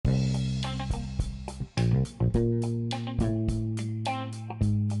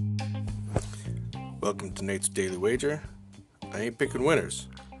Welcome to Nate's Daily Wager. I ain't picking winners,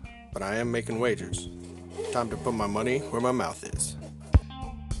 but I am making wagers. Time to put my money where my mouth is.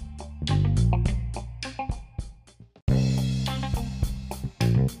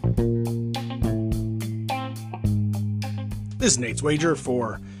 This is Nate's Wager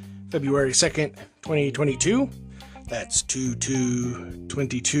for February 2nd, 2022. That's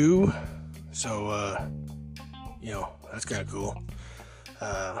 2/2/22. So, that's kind of cool.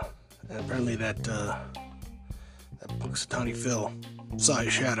 And apparently that Punxsutawney Phil saw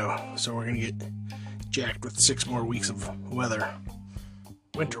his shadow, so we're going to get jacked with 6 more weeks of weather.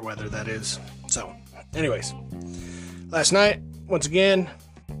 Winter weather, that is. So, anyways. Last night, once again,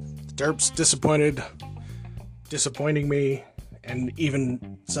 the Terps disappointing me, and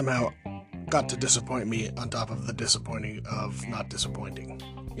even somehow got to disappoint me on top of the disappointing of not disappointing.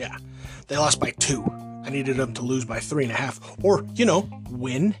 Yeah, they lost by 2. I needed them to lose by 3.5, or,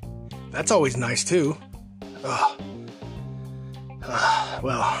 win. That's always nice, too. Well,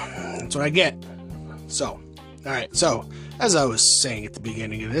 that's what I get. So, alright, so, as I was saying at the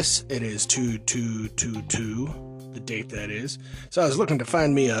beginning of this, it is 2/2/22, the date that is. So I was looking to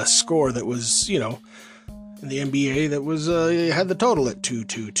find me a score that was, in the NBA that was, had the total at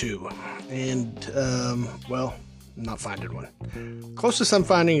 2/2/2. And, not finding one. Closest I'm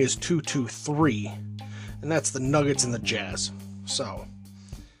finding is 2/2/3, and that's the Nuggets and the Jazz. So,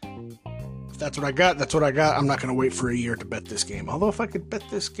 if that's what I got, that's what I got. I'm not going to wait for a year to bet this game. Although if I could bet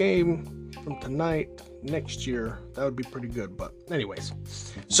this game from tonight, next year, that would be pretty good. But anyways,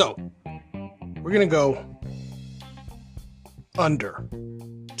 so we're going to go under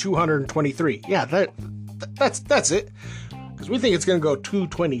 223. Yeah, that's it. Because we think it's going to go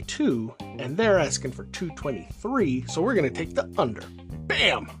 222, and they're asking for 223, so we're going to take the under.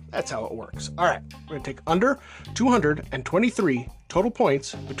 Bam! That's how it works. All right, we're going to take under 223 total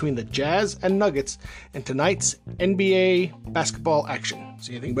points between the Jazz and Nuggets in tonight's NBA basketball action.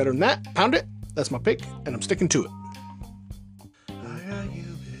 See anything better than that? Pound it. That's my pick, and I'm sticking to it. I got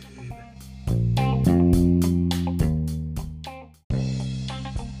you, babe.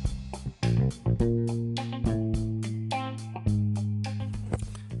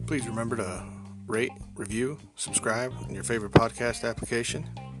 Please remember to rate, review, subscribe in your favorite podcast application.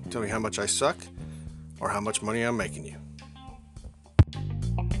 Tell me how much I suck or how much money I'm making you.